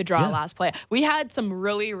myself to draw a last play. We had some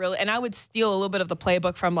really, really, and I would steal a little bit of the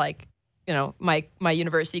playbook from, like, my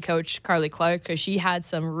university coach, Carly Clark, because she had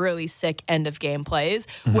some really sick end of game plays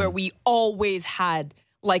where we always had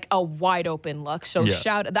like a wide open look. So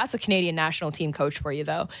that's a Canadian national team coach for you,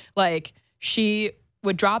 though. Like, she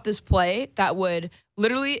would drop this play that would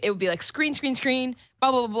literally, it would be like screen,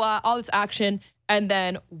 blah, blah, blah, blah, all this action, and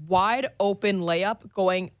then wide open layup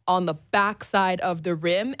going on the backside of the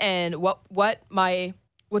rim. And what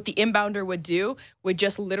the inbounder would do would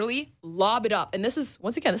just literally lob it up. And this is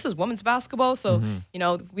women's basketball. So,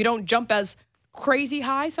 we don't jump as crazy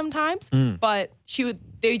high sometimes, but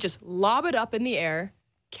they just lob it up in the air,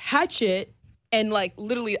 catch it, and like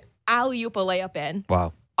literally alley-oop a layup in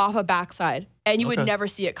off a backside. And you would never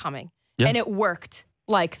see it coming. Yeah. And it worked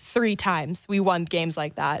like 3 times. We won games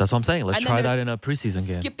like that. That's what I'm saying. Let's try that in a preseason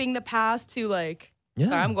game. Skipping the pass to like... Yeah.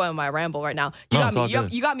 Sorry, I'm going on my ramble right now.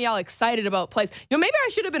 You got me all excited about plays. Maybe I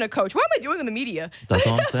should have been a coach. What am I doing in the media? That's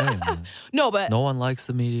what I'm saying. Man. No, but no one likes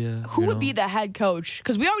the media. Who would be the head coach?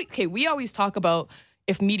 Because we always talk about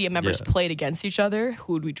if media members played against each other,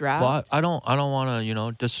 who would we draft? Well, I don't want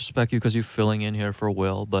to disrespect you because you're filling in here for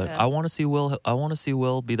Will, but I want to see Will. I want to see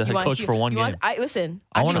Will be the head coach for one game. I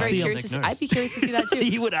want to see Nick Nurse. I'd be curious to see that too.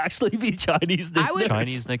 He would actually be Chinese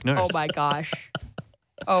Nick Nurse. Oh my gosh.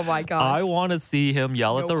 Oh my God. I want to see him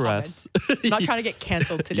yell at the refs. I'm not trying to get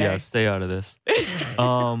canceled today. Yeah, stay out of this.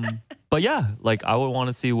 But yeah, like, I would want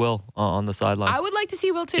to see Will on the sidelines. I would like to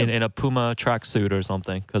see Will too. In a Puma tracksuit or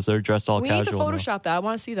something, because they're dressed all casual. We need to Photoshop that. I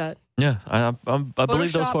want to see that. Yeah, I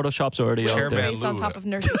believe those Photoshops are already out there. Based on top of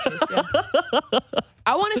Nurse's face,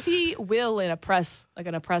 I want to see Will in a press, like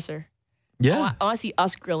an oppressor. Yeah. I want to see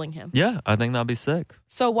us grilling him. Yeah, I think that'd be sick.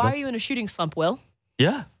 So why are you in a shooting slump, Will?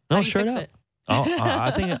 Yeah. No, straight up. It?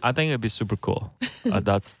 I think it'd be super cool.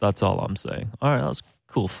 That's all I'm saying. All right, that was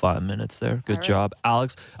cool. 5 minutes there. Good job,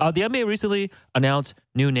 Alex. The NBA recently announced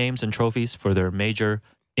new names and trophies for their major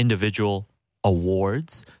individual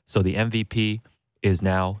awards. So the MVP is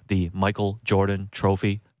now the Michael Jordan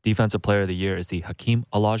Trophy. Defensive Player of the Year is the Hakeem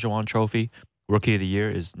Olajuwon Trophy. Rookie of the Year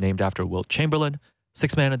is named after Wilt Chamberlain.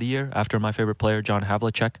 Sixth Man of the Year after my favorite player, John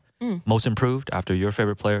Havlicek. Most Improved after your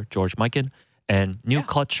favorite player, George Mikan. And new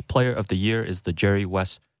Clutch Player of the Year is the Jerry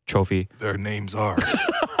West Trophy. Their names are.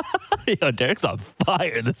 Derek's on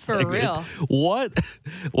fire this For real.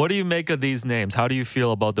 What do you make of these names? How do you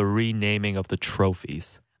feel about the renaming of the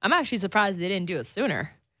trophies? I'm actually surprised they didn't do it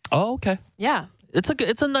sooner. Oh, okay. Yeah. It's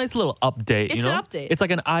a nice little update. It's an update. It's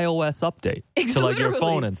like an iOS update to like your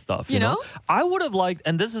phone and stuff. You know? I would have liked,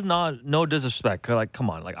 and this is no disrespect. Like, come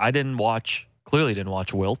on, like clearly didn't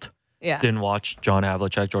watch Wilt. Yeah. Didn't watch John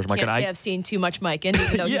Havlicek, George Mikan. Can't say I've seen too much Mikan,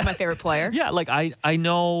 even though he's my favorite player. Yeah, like I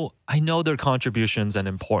know their contributions and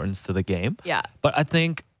importance to the game. Yeah. But I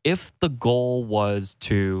think if the goal was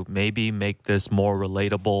to maybe make this more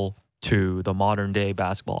relatable to the modern day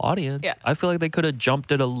basketball audience, I feel like they could have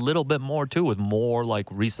jumped it a little bit more too with more like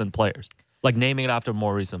recent players. Like naming it after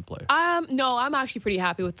more recent players. No, I'm actually pretty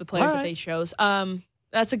happy with the players that they chose.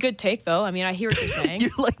 That's a good take, though. I mean, I hear what you're saying.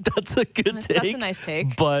 You're like, that's a good take. That's a nice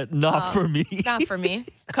take. But not for me. Not for me.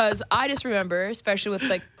 Because I just remember, especially with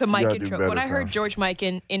like the Mikan, when I heard George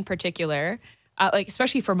Mikan in particular, like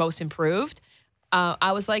especially for most improved,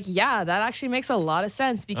 I was like, yeah, that actually makes a lot of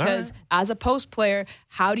sense because as a post player,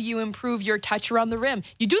 how do you improve your touch around the rim?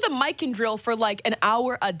 You do the Mikan drill for like an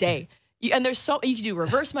hour a day. And there's you can do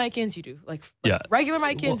reverse Mikans, you do like regular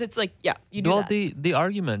Mikans. Well, it's like, you do that. Well, the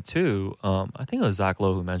argument too, I think it was Zach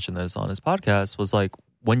Lowe who mentioned this on his podcast, was like,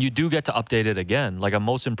 when you do get to update it again, like a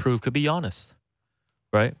most improved could be Giannis,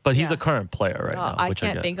 right? But he's a current player right now. I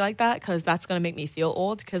can't think like that because that's going to make me feel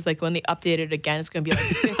old because like when they update it again, it's going to be like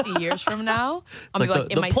 50 years from now. I'm going to be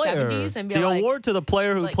like in my 70s and be like. The award to the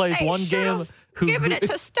player who plays one game. Giving it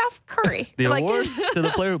to Steph Curry. The award to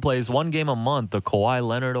the player who plays one game a month, the Kawhi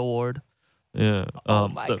Leonard Award. Yeah.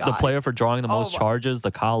 The player for drawing the most charges,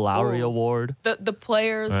 the Kyle Lowry Award. The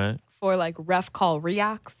players for like ref call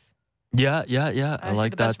reacts. Yeah. I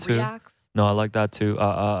like that too. Reacts. No, I like that too.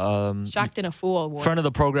 Shaqtin' a Fool Award. Friend of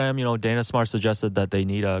the program, Dana Smart suggested that they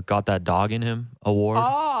need a Got That Dog in Him award.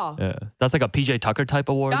 Oh. Yeah. That's like a PJ Tucker type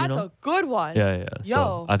award. That's a good one. Yeah.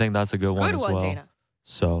 So I think that's a good one as well. Dana.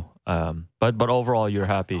 So, but overall, you're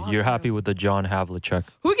happy. You're happy with the John Havlicek.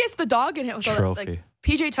 Who gets the dog in him? Trophy. Like,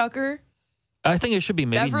 PJ Tucker. I think it should be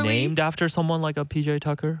maybe Beverly? named after someone like a PJ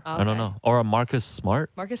Tucker. Okay. I don't know. Or a Marcus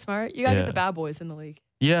Smart. Marcus Smart. You got to get the bad boys in the league.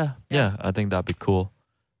 Yeah. I think that'd be cool.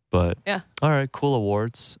 But all right, cool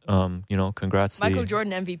awards. Congrats. Michael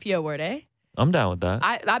Jordan MVP award, eh? I'm down with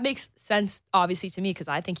that. That makes sense, obviously, to me because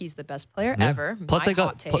I think he's the best player ever. Plus, they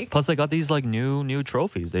got these like new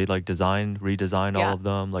trophies. They like redesigned all of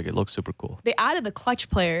them. Like it looks super cool. They added the clutch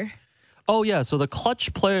player. Oh yeah, so the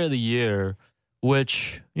clutch player of the year,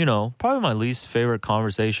 which probably my least favorite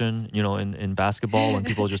conversation. In basketball when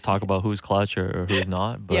people just talk about who's clutch or who's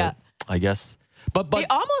not. But I guess, but they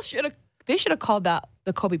almost should have. They should have called that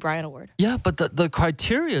the Kobe Bryant Award. Yeah, but the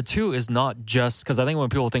criteria, too, is not just... Because I think when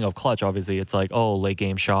people think of clutch, obviously, it's like, late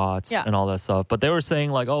game shots and all that stuff. But they were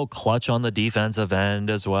saying, like, clutch on the defensive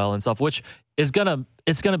end as well and stuff, which is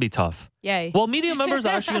it's gonna be tough. Yay. Well, media members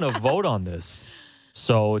are actually going to vote on this.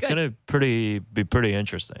 So it's going to be pretty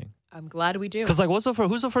interesting. I'm glad we do. Because, like,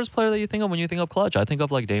 who's the first player that you think of when you think of clutch? I think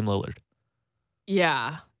of, like, Dame Lillard.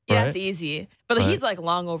 Yeah. Yeah, that's easy. But he's like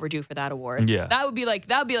long overdue for that award. Yeah. That would be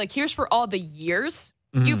like here's for all the years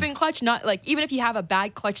you've been clutch. Not like even if you have a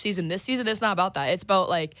bad clutch season this season, it's not about that. It's about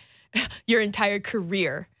like your entire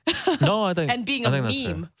career. No, I think and being a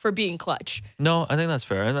meme for being clutch. No, I think that's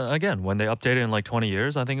fair. And again, when they update it in like 20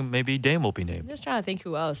 years, I think maybe Dame will be named. I'm just trying to think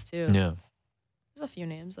who else too. Yeah. There's a few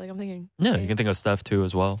names. Like I'm thinking. Yeah, you can think of Steph too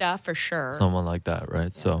as well. Steph for sure. Someone like that, right? Yeah.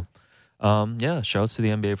 So, shouts to the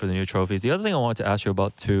NBA for the new trophies. The other thing I wanted to ask you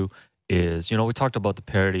about too is, we talked about the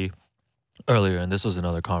parity earlier, and this was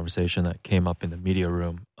another conversation that came up in the media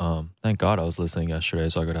room. Thank God I was listening yesterday,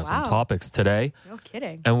 so I could have some topics today. No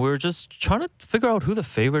kidding. And we're just trying to figure out who the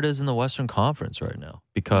favorite is in the Western Conference right now.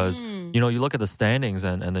 Because, you look at the standings,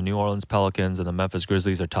 and the New Orleans Pelicans and the Memphis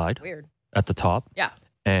Grizzlies are tied at the top. Yeah.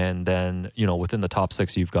 And then, within the top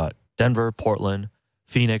 6, you've got Denver, Portland,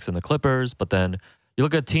 Phoenix, and the Clippers. But then you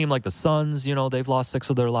look at a team like the Suns, they've lost 6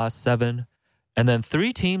 of their last 7. And then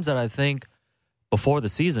 3 teams that I think before the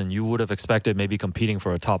season you would have expected maybe competing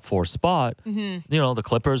for a top 4 spot. The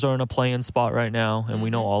Clippers are in a play-in spot right now, and we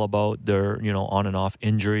know all about their, on and off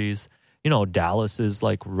injuries. Dallas is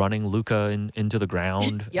like running Luka into the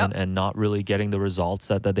ground and not really getting the results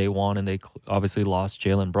that they want, and they obviously lost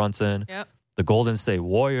Jalen Brunson. Yep. The Golden State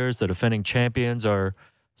Warriors, the defending champions, are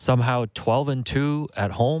somehow 12-2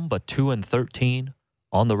 at home, but 2-13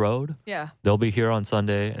 on the road. Yeah. They'll be here on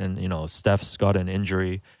Sunday, and, Steph's got an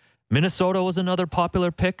injury. Minnesota was another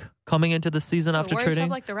popular pick coming into the season after Warriors trading.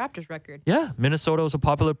 have like the Raptors record. Yeah, Minnesota was a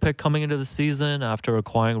popular pick coming into the season after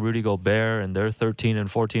acquiring Rudy Gobert, and they're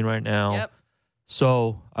 13-14 right now. Yep.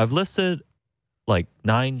 So I've listed like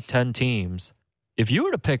 9-10 teams. If you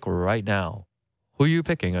were to pick right now, who are you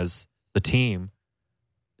picking as the team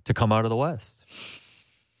to come out of the West?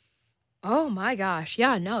 Oh my gosh.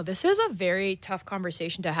 Yeah, no, this is a very tough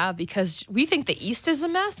conversation to have because we think the East is a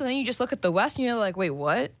mess. And then you just look at the West and you're like, wait,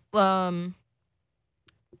 what? Listen,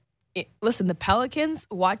 the Pelicans,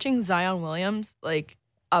 watching Zion Williams like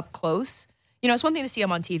up close, it's one thing to see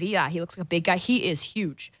him on TV. Yeah, he looks like a big guy. He is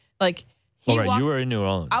huge. Like, you were in New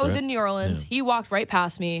Orleans. I was right? in New Orleans. Yeah. He walked right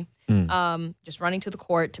past me, just running to the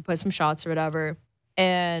court to put some shots or whatever.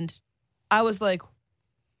 And I was like,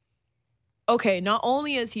 okay, not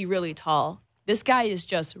only is he really tall, this guy is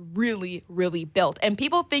just really, really built. And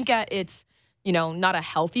people think that it's, not a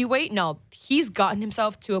healthy weight. No, he's gotten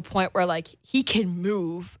himself to a point where, like, he can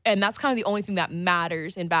move. And that's kind of the only thing that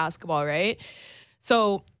matters in basketball, right?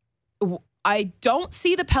 So I don't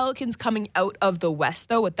see the Pelicans coming out of the West,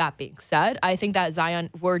 though, with that being said. I think that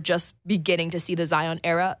we're just beginning to see the Zion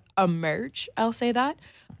era emerge. I'll say that.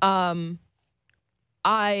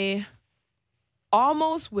 I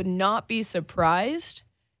almost would not be surprised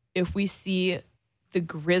if we see the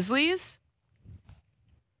Grizzlies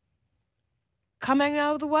coming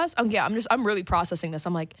out of the West. I'm really processing this.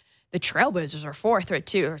 I'm like, the Trailblazers are fourth, right,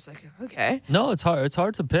 too. I was like, okay. No, it's hard. It's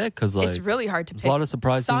hard to pick because, like, it's really hard to pick. A lot of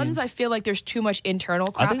surprise Suns, teams. I feel like there's too much internal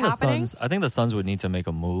crap happening. I think the Suns would need to make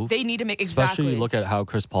a move. They need to make Especially look at how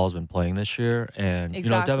Chris Paul's been playing this year, and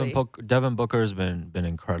Devin Booker's been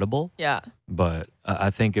incredible. Yeah. But I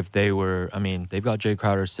think if they were, they've got Jay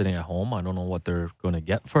Crowder sitting at home. I don't know what they're going to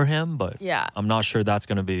get for him, but yeah. I'm not sure that's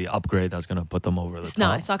going to be the upgrade that's going to put them over the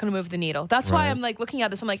top. It's not going to move the needle. That's why I'm like looking at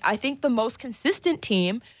this. I'm like, I think the most consistent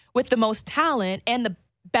team with the most talent and the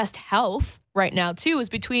best health right now too is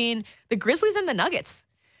between the Grizzlies and the Nuggets.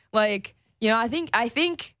 Like, I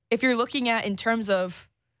think if you're looking at in terms of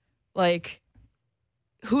like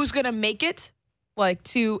who's going to make it like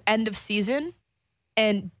to end of season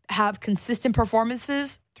and have consistent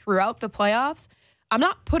performances throughout the playoffs, I'm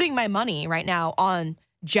not putting my money right now on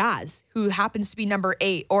Jazz, who happens to be number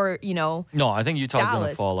 8, or No, I think Utah's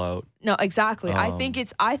going to fall out. No, exactly. I think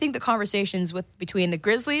the conversations between the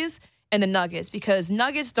Grizzlies and the Nuggets, because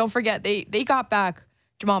Nuggets, don't forget, they got back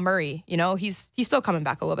Jamal Murray. He's still coming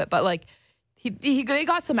back a little bit, but like they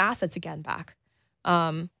got some assets again back.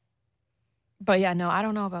 But yeah, no, I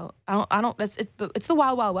don't know about it's the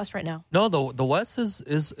wild west right now. No, the West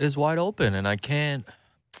is wide open, and I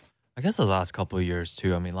guess the last couple of years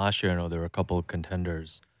too. Last year I know there were a couple of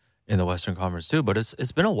contenders in the Western Conference too, but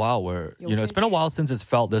it's been a while where it's been a while since it's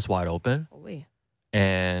felt this wide open. Holy.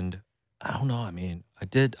 And I don't know. I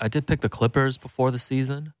did pick the Clippers before the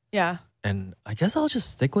season. Yeah. And I guess I'll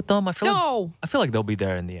just stick with them. I feel like they'll be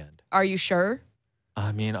there in the end. Are you sure?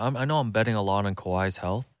 I know I'm betting a lot on Kawhi's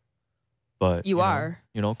health. But you are.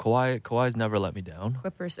 Kawhi's never let me down.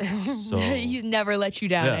 Clippers. So, he's never let you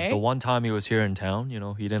down, yeah, eh? The one time he was here in town,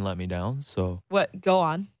 he didn't let me down. So what? Go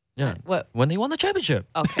on. Yeah. What? When they won the championship.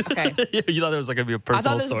 Okay. You thought there was like gonna be a personal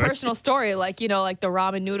story. I thought there was a personal story, like like the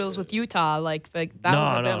ramen noodles with Utah, like that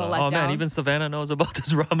was a bit of a letdown. Oh man, even Savannah knows about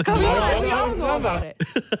this ramen. We all know about it.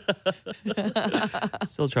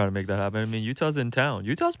 Still trying to make that happen. Utah's in town.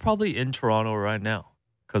 Utah's probably in Toronto right now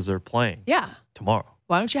because they're playing. Yeah. Tomorrow.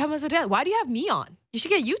 Why don't you have him as a dad? Why do you have me on? You should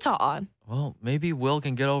get Utah on. Well, maybe Will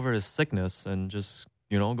can get over his sickness and just,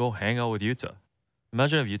 go hang out with Utah.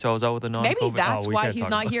 Imagine if Utah was out with a non-COVID. Maybe that's why he's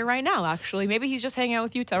not here right now, actually. Maybe he's just hanging out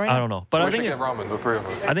with Utah right now. I don't know. But I think it's ramen, the three of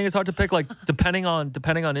us. I think it's hard to pick, like, depending on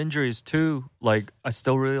injuries, too. Like, I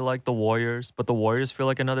still really like the Warriors, but the Warriors feel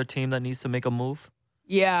like another team that needs to make a move.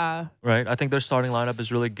 Yeah. Right? I think their starting lineup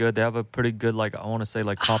is really good. They have a pretty good, like, I want to say,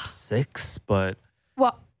 like, top 6, but...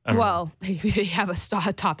 Well, they have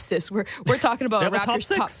a top 6. We're talking about a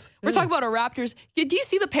Raptors top. We're talking about a Raptors. Do you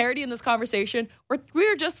see the parity in this conversation?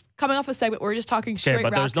 We're just coming off a segment. We're just talking straight Raptors.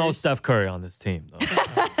 But there's no Steph Curry on this team,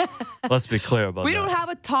 though. Let's be clear about that. We don't have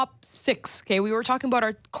a top 6. Okay, we were talking about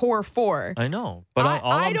our core 4. I know, but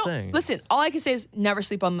all I'm saying. Listen, all I can say is never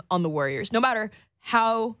sleep on the Warriors, no matter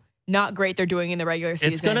how not great they're doing in the regular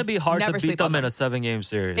season. It's going to be hard to beat them in a 7-game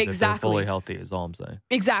series if they're fully healthy, is all I'm saying.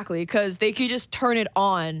 Exactly, because they could just turn it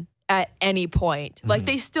on at any point. Mm-hmm. Like,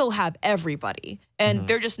 they still have everybody. And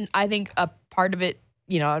they're just, I think, a part of it,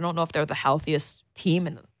 I don't know if they're the healthiest team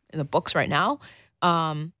in the books right now.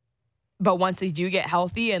 But once they do get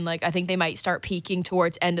healthy, and, like, I think they might start peaking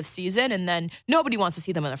towards end of season, and then nobody wants to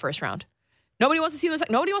see them in the first round. Nobody wants to see them.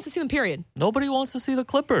 Nobody wants to see them. Period. Nobody wants to see the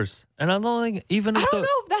Clippers, and I don't think even. I don't know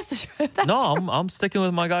if that's no. true. I'm sticking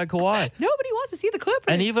with my guy Kawhi. Nobody wants to see the Clippers,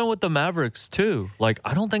 and even with the Mavericks too. Like,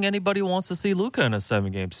 I don't think anybody wants to see Luka in a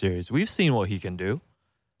 7-game series. We've seen what he can do.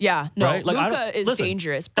 Yeah, no, right? Like, Luka is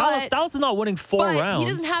dangerous. Dallas is not winning 4 rounds.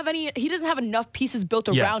 He doesn't have enough pieces built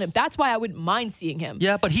around him. That's why I wouldn't mind seeing him.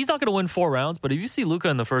 Yeah, but he's not going to win 4 rounds. But if you see Luka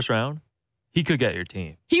in the first round, he could get your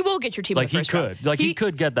team. He will get your team in the first round. He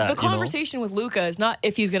could get that. The conversation with Luka is not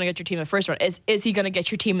if he's going to get your team in the first round. Is he going to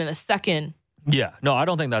get your team in the second? Yeah. No, I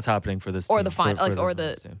don't think that's happening for this or team. The final, or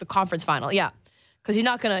the conference final. Yeah. because he's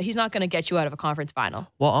not gonna get you out of a conference final.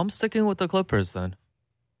 Well, I'm sticking with the Clippers then.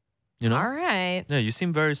 You know? All right. Yeah, you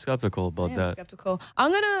seem very skeptical about that. Skeptical.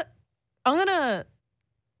 I'm gonna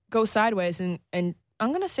go sideways and I'm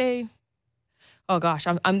gonna say, oh gosh,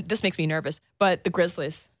 I'm this makes me nervous. But the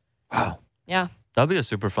Grizzlies. Wow. Yeah. That'd be a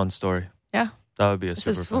super fun story. Yeah. That would be a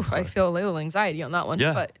super fun story. I feel a little anxiety on that one.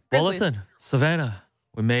 Yeah. But well, Grizzlies. listen, Savannah,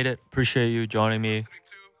 we made it. Appreciate you joining me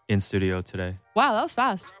in studio today. Wow, that was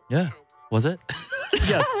fast. Yeah. Was it?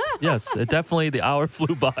 Yes. Yes. It definitely, the hour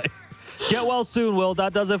flew by. Get well soon, Will.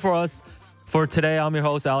 That does it for us for today. I'm your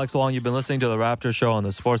host, Alex Wong. You've been listening to The Raptors Show on the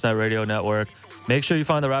Sportsnet Radio Network. Make sure you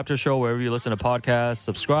find The Raptors Show wherever you listen to podcasts.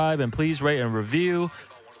 Subscribe and please rate and review.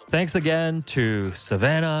 Thanks again to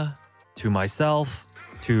Savannah, to myself,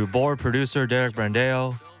 to board producer Derek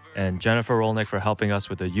Brandeo, and Jennifer Rolnick for helping us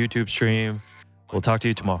with the YouTube stream. We'll talk to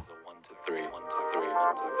you tomorrow.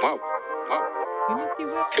 Wow.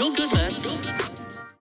 Feels good, man.